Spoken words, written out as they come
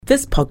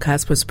This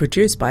podcast was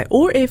produced by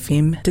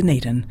OARsome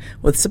Dunedin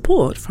with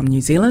support from New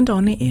Zealand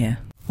On the Air.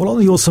 Well, on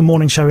the Awesome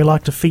Morning Show, we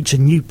like to feature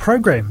new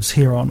programs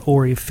here on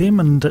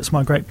OARfM, and it's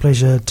my great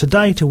pleasure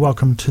today to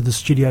welcome to the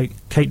studio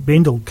Kate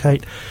Bendall.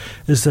 Kate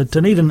is the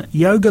Dunedin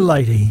Yoga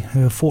Lady.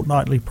 Her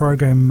fortnightly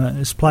program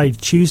is played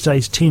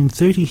Tuesdays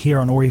 10:30 here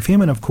on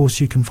OARfM, and of course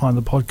you can find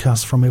the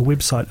podcast from her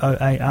website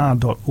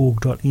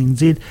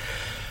oar.org.nz.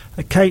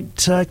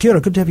 Kate, kia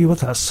ora, good to have you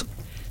with us.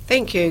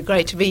 Thank you,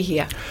 great to be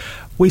here.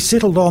 We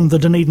settled on the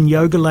Dunedin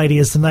Yoga Lady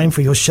as the name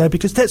for your show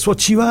because that's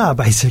what you are,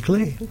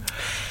 basically.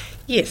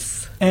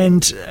 Yes.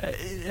 And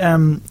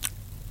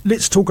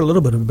let's talk a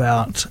little bit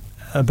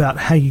about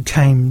how you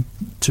came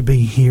to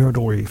be here at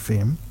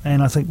OARfM,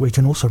 and I think we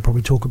can also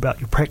probably talk about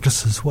your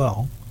practice as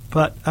well.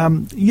 But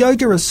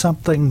yoga is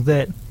something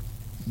that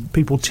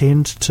people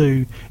tend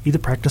to either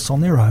practice on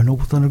their own or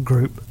within a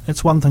group.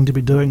 It's one thing to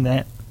be doing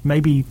that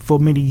maybe for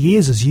many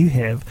years as you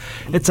have.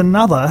 It's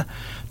another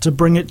to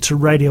bring it to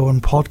radio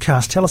and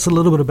podcast. Tell us a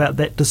little bit about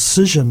that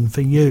decision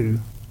for you.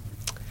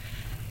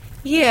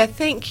 Yeah,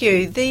 thank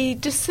you. The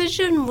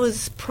decision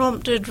was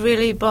prompted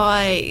really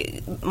by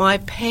my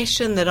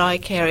passion that I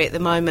carry at the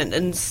moment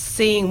and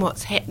seeing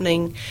what's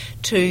happening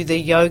to the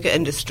yoga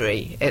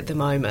industry at the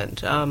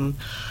moment.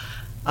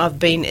 I've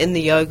been in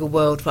the yoga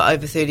world for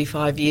over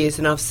 35 years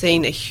and I've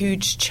seen a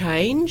huge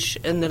change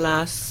in the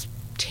last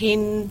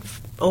 10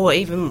 or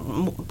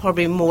even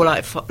probably more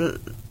like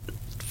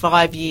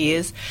 5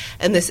 years,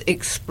 and this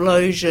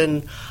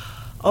explosion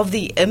of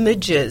the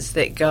images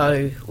that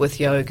go with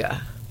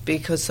yoga.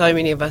 Because so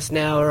many of us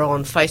now are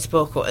on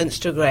Facebook or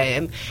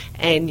Instagram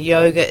and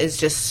yoga is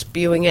just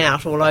spewing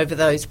out all over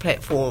those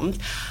platforms,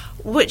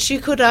 which you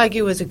could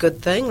argue is a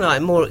good thing,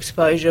 like more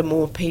exposure,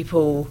 more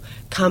people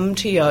come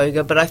to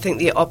yoga, but I think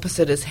the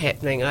opposite is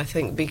happening. I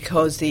think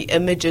because the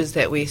images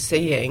that we're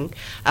seeing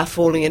are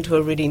falling into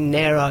a really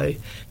narrow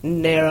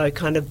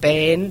kind of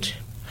band.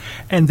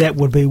 And that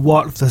would be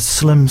what? The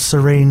slim,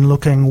 serene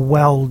looking,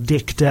 well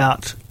decked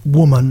out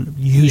woman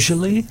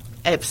usually? Yes,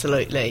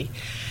 absolutely.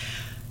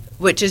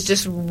 Which is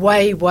just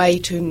way, way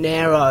too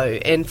narrow.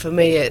 And for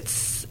me,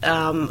 it's,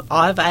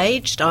 I've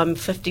aged. I'm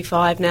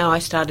 55 now. I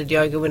started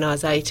yoga when I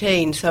was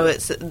 18. So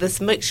it's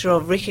this mixture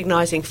of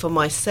recognising for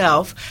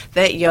myself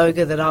that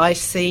yoga that I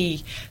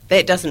see,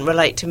 that doesn't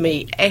relate to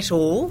me at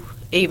all,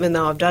 even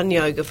though I've done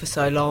yoga for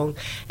so long.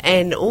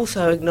 And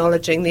also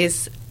acknowledging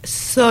there's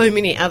so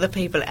many other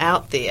people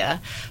out there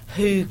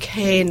who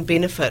can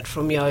benefit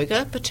from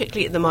yoga,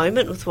 particularly at the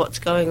moment with what's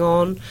going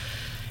on.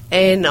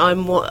 And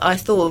I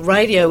thought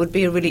radio would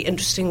be a really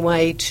interesting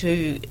way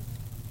to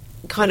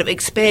kind of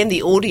expand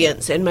the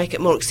audience and make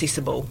it more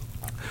accessible.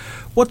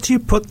 What do you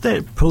put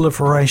that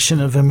proliferation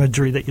of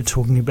imagery that you're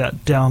talking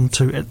about down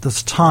to at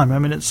this time? I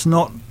mean, it's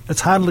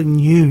hardly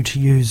new to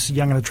use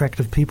young and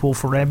attractive people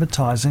for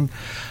advertising.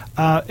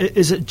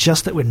 Is it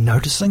just that we're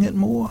noticing it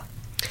more?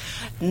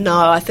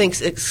 No, I think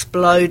it's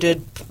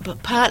exploded,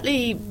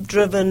 partly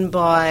driven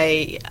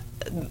by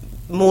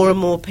more and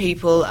more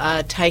people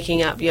are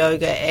taking up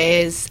yoga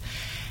as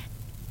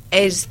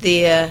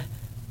their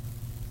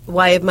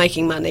way of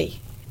making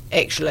money,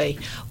 actually,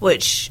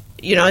 which,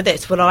 you know,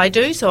 that's what I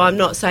do, so I'm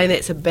not saying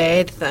that's a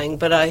bad thing,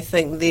 but I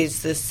think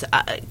there's this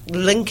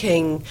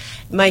linking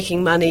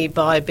making money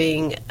by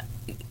being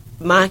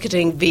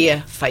marketing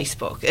via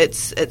Facebook.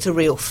 It's a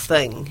real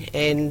thing,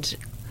 and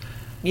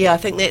yeah, I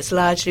think that's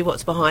largely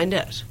what's behind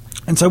it.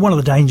 And so one of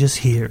the dangers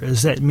here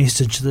is that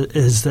message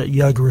that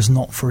yoga is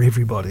not for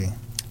everybody.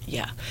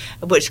 Yeah,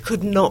 which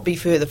could not be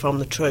further from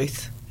the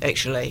truth,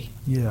 actually.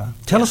 Yeah.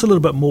 Tell us a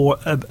little bit more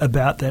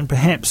about that, and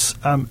perhaps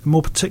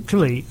more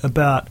particularly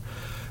about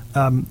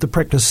the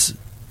practice,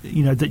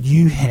 you know, that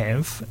you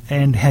have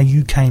and how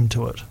you came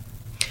to it.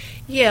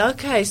 Yeah,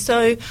 okay.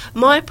 So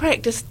my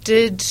practice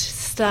did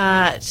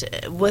start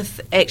with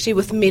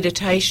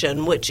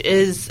meditation, which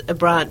is a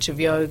branch of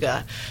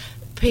yoga.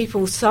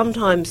 People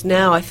sometimes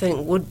now, I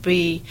think, would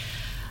be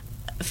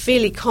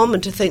fairly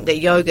common to think that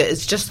yoga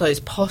is just those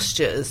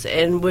postures,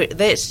 and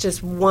that's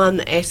just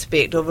one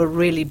aspect of a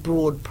really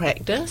broad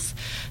practice.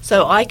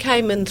 So I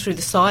came in through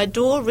the side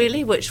door,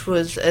 really, which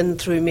was in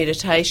through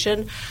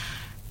meditation.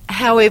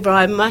 However,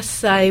 I must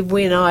say,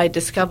 when I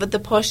discovered the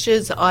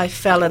postures, I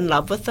fell in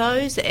love with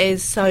those,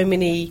 as so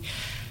many,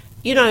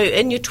 you know,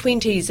 in your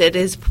 20s it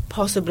is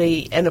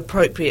possibly an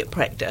appropriate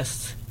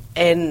practice,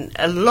 and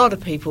a lot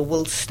of people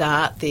will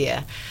start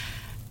there.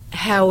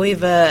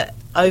 However,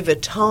 over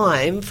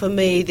time, for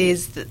me,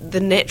 there's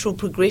the natural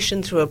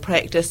progression through a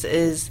practice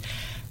is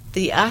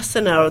the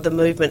asana, or the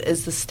movement,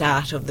 is the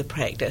start of the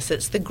practice.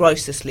 It's the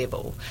grossest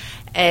level.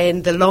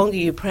 And the longer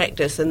you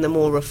practice and the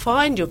more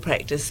refined your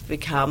practice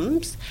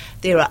becomes,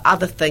 there are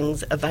other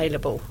things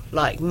available,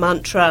 like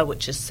mantra,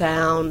 which is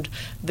sound,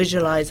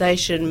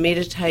 visualization,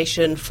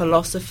 meditation,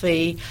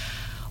 philosophy,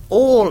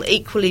 all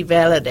equally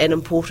valid and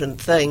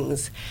important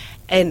things.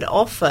 And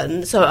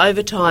often, so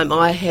over time,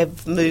 I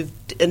have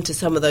moved into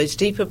some of those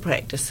deeper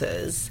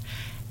practices,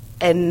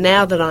 and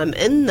now that I'm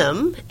in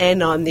them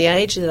and I'm the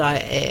age that I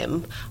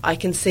am, I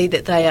can see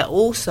that they are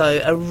also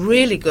a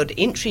really good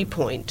entry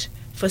point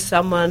for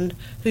someone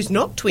who's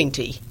not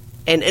 20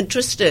 and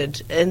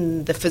interested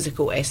in the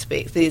physical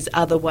aspect. There's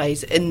other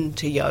ways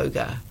into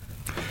yoga.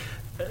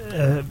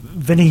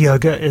 Vini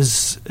Yoga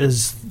is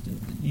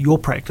your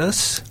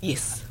practice.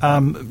 Yes.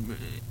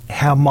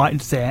 How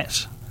might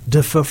that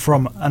differ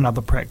from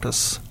another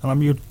practice?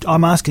 And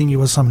I'm asking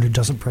you as someone who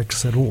doesn't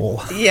practice at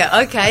all.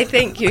 Yeah, okay,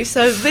 thank you.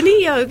 So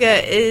Vini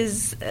Yoga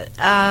is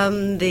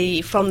from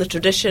the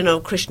tradition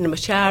of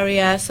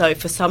Krishnamacharya. So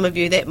for some of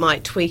you that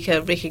might tweak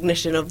a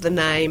recognition of the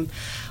name,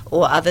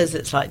 or others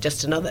it's like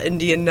just another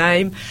Indian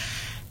name.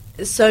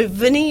 So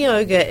Vini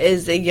Yoga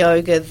is a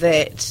yoga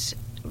that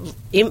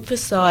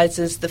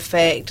emphasises the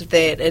fact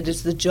that it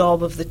is the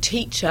job of the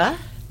teacher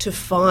to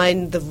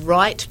find the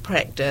right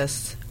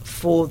practice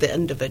for the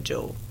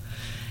individual,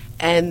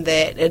 and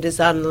that it is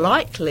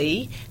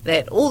unlikely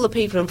that all the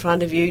people in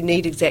front of you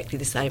need exactly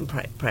the same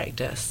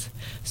practice.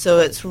 So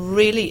it's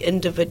really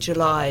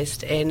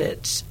individualised, and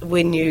it's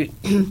when you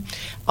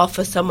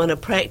offer someone a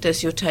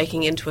practice, you're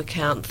taking into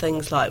account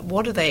things like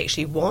what do they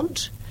actually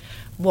want,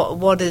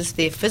 what is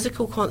their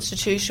physical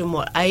constitution,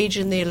 what age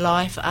in their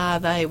life are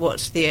they,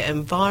 what's their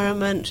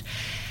environment.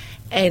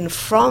 And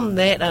from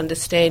that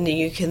understanding,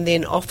 you can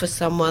then offer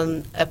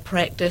someone a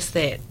practice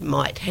that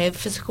might have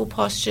physical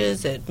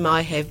postures, it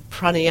might have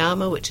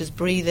pranayama, which is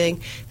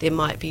breathing, there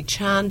might be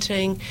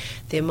chanting,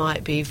 there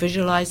might be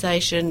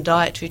visualization,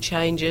 dietary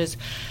changes.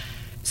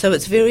 So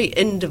it's very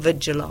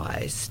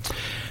individualized.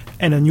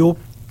 And in your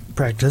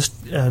practice,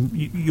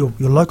 your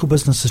local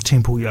business is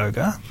Temple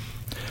Yoga.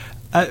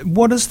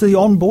 What is the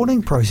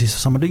onboarding process of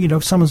somebody?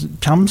 If someone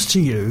comes to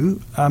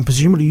you,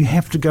 presumably you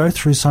have to go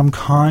through some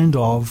kind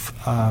of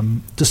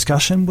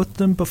discussion with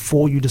them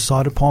before you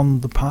decide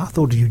upon the path,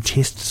 or do you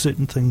test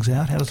certain things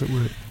out? How does it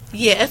work?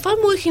 Yeah, if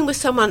I'm working with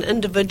someone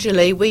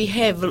individually, we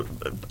have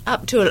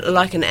up to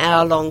like an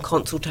hour-long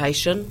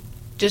consultation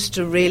just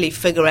to really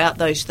figure out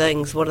those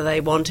things. What are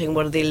they wanting?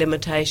 What are their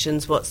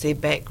limitations? What's their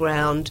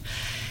background?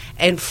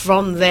 And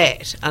from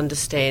that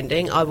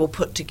understanding, I will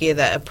put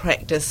together a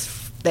practice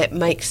that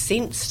makes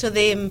sense to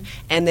them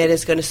and that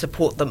is going to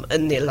support them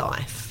in their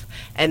life.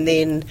 And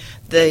then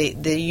the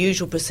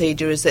usual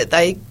procedure is that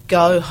they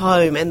go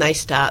home and they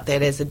start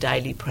that as a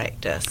daily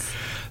practice.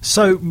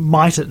 So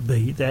might it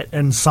be that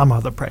in some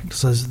other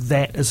practices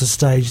that is a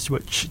stage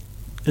which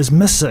is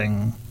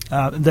missing,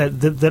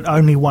 that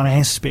only one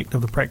aspect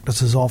of the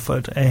practice is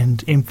offered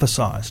and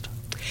emphasised?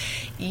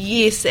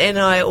 Yes, and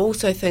I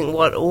also think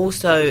what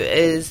also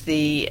is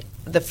the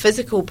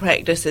physical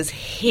practice is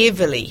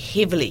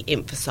heavily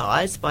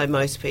emphasised by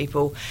most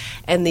people,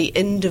 and the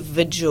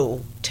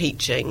individual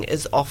teaching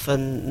is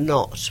often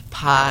not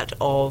part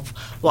of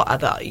what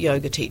other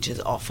yoga teachers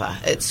offer.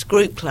 It's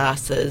group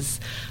classes,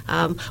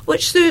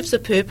 which serves a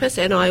purpose,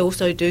 and I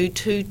also do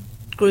 2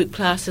 group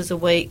classes a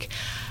week.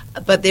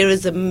 But there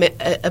is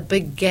a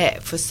big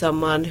gap for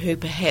someone who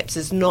perhaps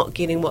is not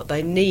getting what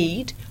they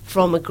need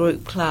from a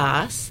group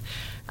class,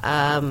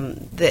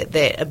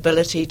 that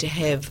ability to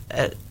have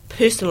a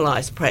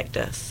personalised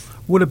practice.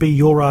 Would it be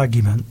your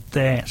argument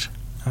that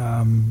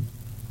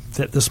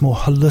that this more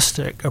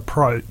holistic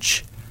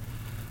approach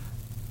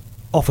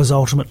offers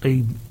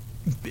ultimately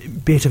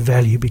better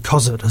value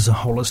because it is a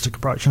holistic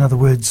approach? In other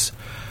words,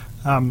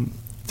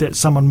 that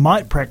someone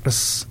might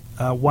practice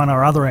one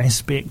or other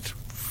aspect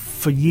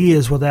for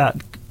years without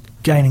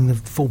gaining the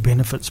full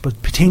benefits, but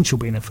potential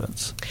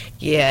benefits.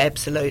 Yeah,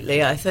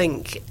 absolutely. I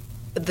think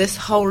this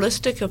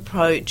holistic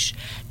approach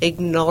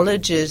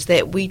acknowledges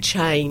that we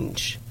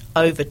change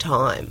over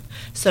time.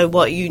 So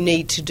what you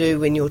need to do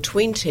when you're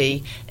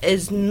 20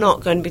 is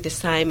not going to be the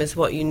same as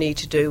what you need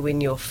to do when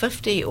you're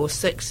 50 or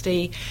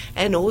 60,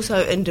 and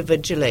also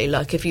individually.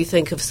 Like if you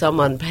think of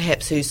someone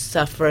perhaps who's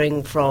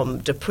suffering from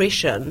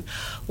depression,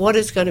 what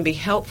is going to be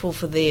helpful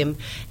for them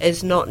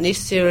is not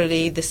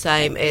necessarily the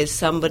same as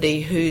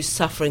somebody who's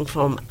suffering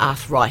from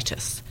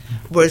arthritis.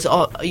 Whereas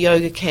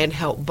yoga can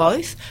help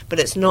both, but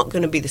it's not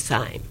going to be the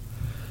same.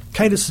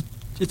 Kate,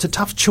 it's a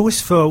tough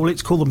choice for,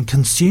 let's call them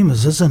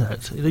consumers, isn't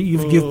it?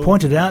 You've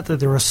pointed out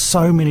that there are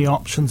so many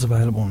options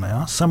available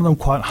now, some of them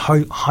quite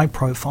high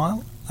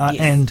profile,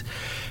 yes.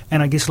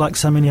 and I guess like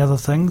so many other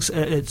things,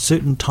 at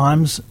certain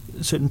times,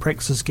 certain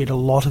practices get a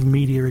lot of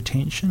media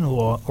attention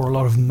or a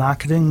lot of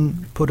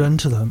marketing put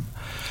into them.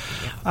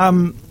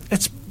 Yeah.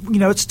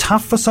 It's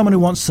tough for someone who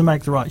wants to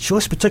make the right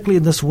choice, particularly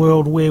in this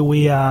world where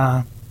we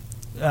are,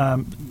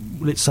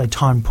 let's say,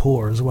 time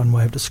poor is one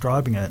way of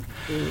describing it.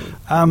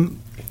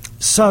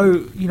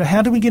 So,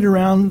 how do we get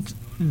around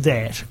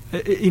that?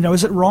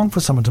 Is it wrong for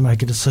someone to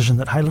make a decision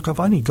that, hey, look,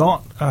 I've only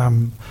got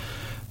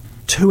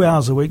 2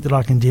 hours a week that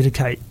I can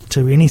dedicate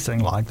to anything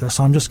like this.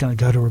 I'm just going to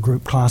go to a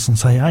group class and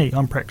say, hey,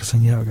 I'm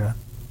practicing yoga.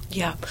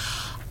 Yeah.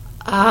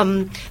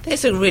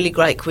 That's a really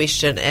great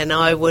question, and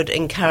I would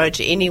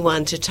encourage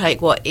anyone to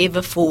take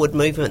whatever forward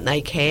movement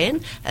they can.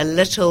 A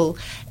little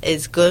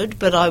is good,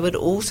 but I would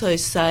also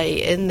say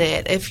in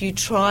that if you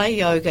try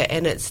yoga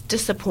and it's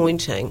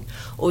disappointing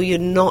or you're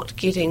not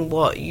getting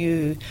what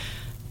you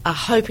are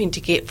hoping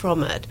to get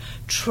from it,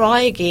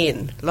 try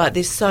again. Like,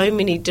 there's so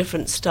many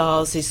different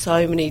styles, there's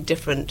so many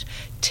different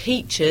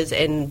teachers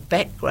and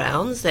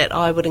backgrounds that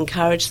I would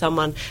encourage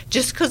someone,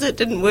 just because it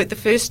didn't work the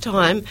first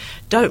time,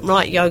 don't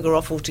write yoga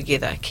off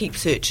altogether. Keep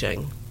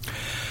searching.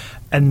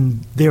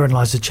 And therein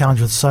lies the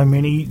challenge with so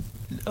many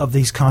of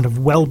these kind of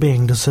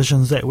well-being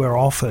decisions that we're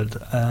offered.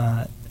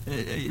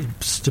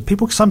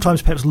 People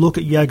sometimes perhaps look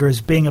at yoga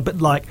as being a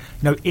bit like,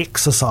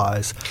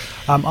 exercise.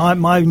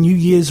 My New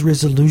Year's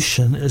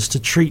resolution is to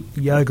treat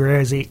yoga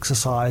as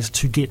exercise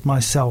to get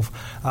myself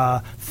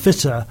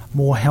fitter,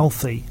 more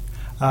healthy,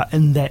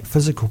 in that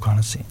physical kind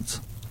of sense.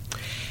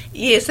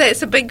 Yes,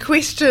 that's a big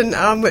question,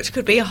 which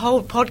could be a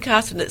whole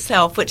podcast in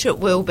itself, which it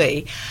will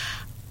be.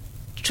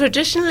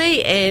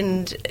 Traditionally,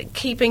 and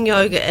keeping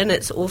yoga in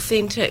its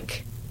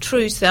authentic,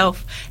 true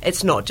self,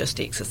 it's not just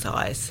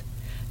exercise.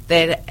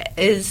 That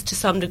is, to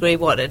some degree,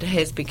 what it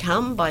has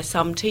become by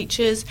some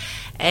teachers,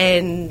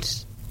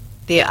 and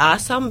there are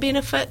some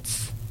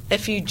benefits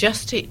if you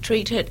just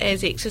treat it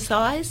as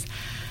exercise.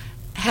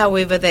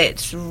 However,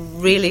 that's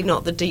really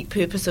not the deep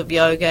purpose of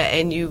yoga,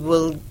 and you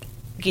will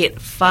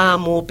get far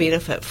more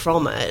benefit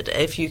from it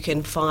if you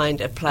can find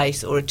a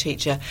place or a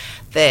teacher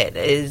that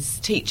is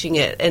teaching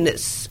it in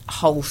its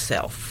whole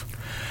self.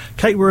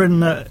 Kate, we're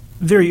in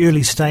very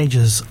early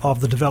stages of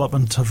the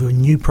development of a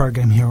new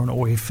program here on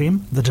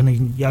OARsome, the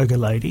Dunedin Yoga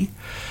Lady.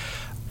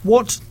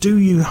 What do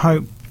you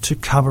hope to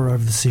cover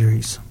over the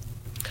series?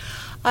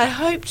 I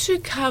hope to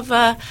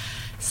cover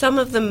some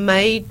of the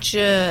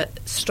major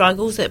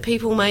struggles that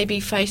people may be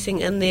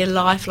facing in their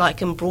life,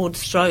 like in broad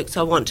strokes.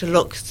 I want to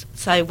look,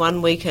 say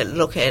 1 week,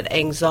 look at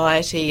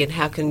anxiety and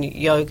how can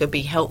yoga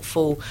be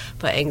helpful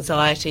for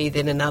anxiety.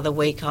 Then another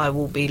week I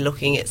will be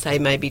looking at, say,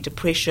 maybe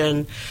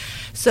depression.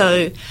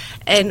 So,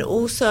 and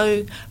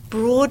also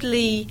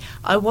broadly,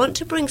 I want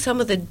to bring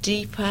some of the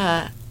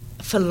deeper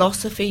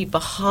philosophy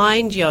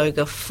behind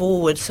yoga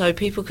forward so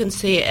people can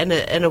see it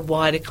in a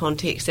wider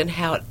context and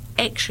how it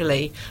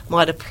actually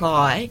might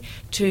apply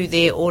to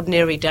their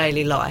ordinary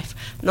daily life.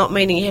 Not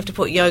meaning you have to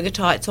put yoga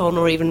tights on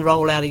or even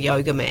roll out a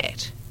yoga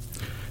mat.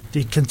 Do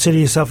you consider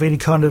yourself any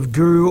kind of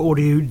guru, or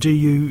do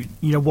you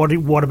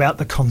what about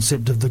the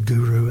concept of the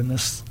guru in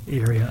this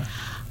area?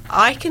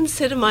 I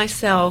consider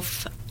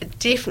myself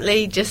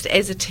definitely just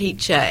as a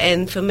teacher,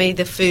 and for me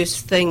the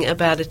first thing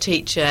about a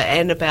teacher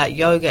and about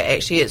yoga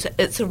actually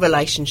it's a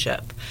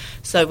relationship.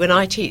 So when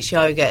I teach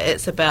yoga,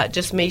 it's about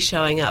just me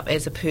showing up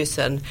as a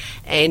person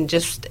and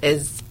just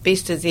as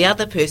best as the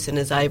other person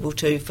is able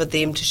to, for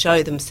them to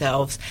show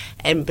themselves,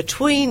 and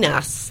between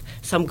us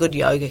some good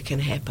yoga can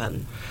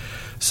happen.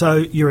 So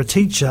you're a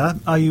teacher.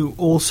 Are you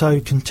also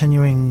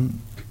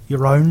continuing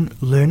your own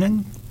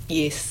learning?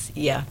 Yes,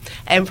 yeah,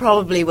 and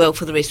probably will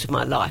for the rest of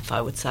my life,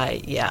 I would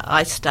say. Yeah,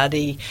 I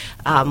study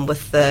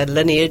with the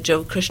lineage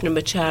of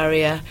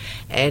Krishnamacharya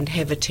and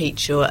have a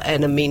teacher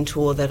and a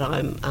mentor that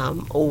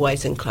I'm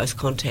always in close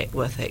contact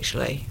with,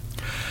 actually.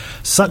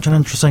 Such an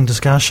interesting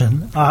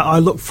discussion. I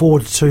look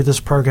forward to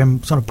this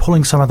program sort of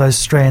pulling some of those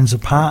strands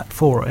apart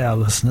for our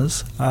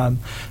listeners.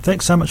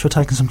 Thanks so much for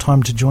taking some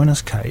time to join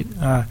us, Kate,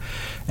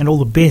 and all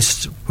the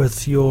best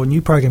with your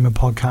new program and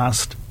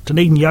podcast,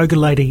 Dunedin Yoga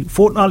Lady,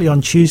 fortnightly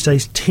on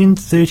Tuesdays,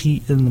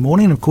 10:30 in the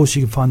morning. And of course,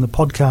 you can find the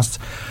podcasts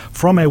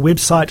from our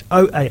website,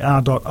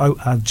 oar.org.nz,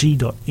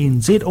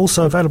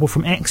 also available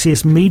from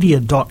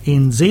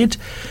accessmedia.nz,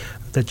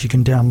 that you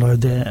can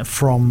download there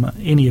from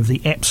any of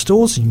the app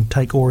stores. You can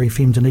take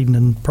OARfm Dunedin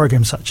and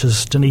programs such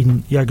as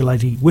Dunedin Yoga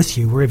Lady with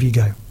you wherever you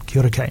go.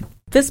 Kia ora, Kate.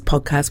 This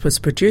podcast was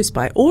produced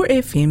by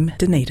OARfm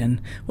Dunedin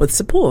with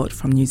support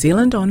from New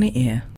Zealand On the Air.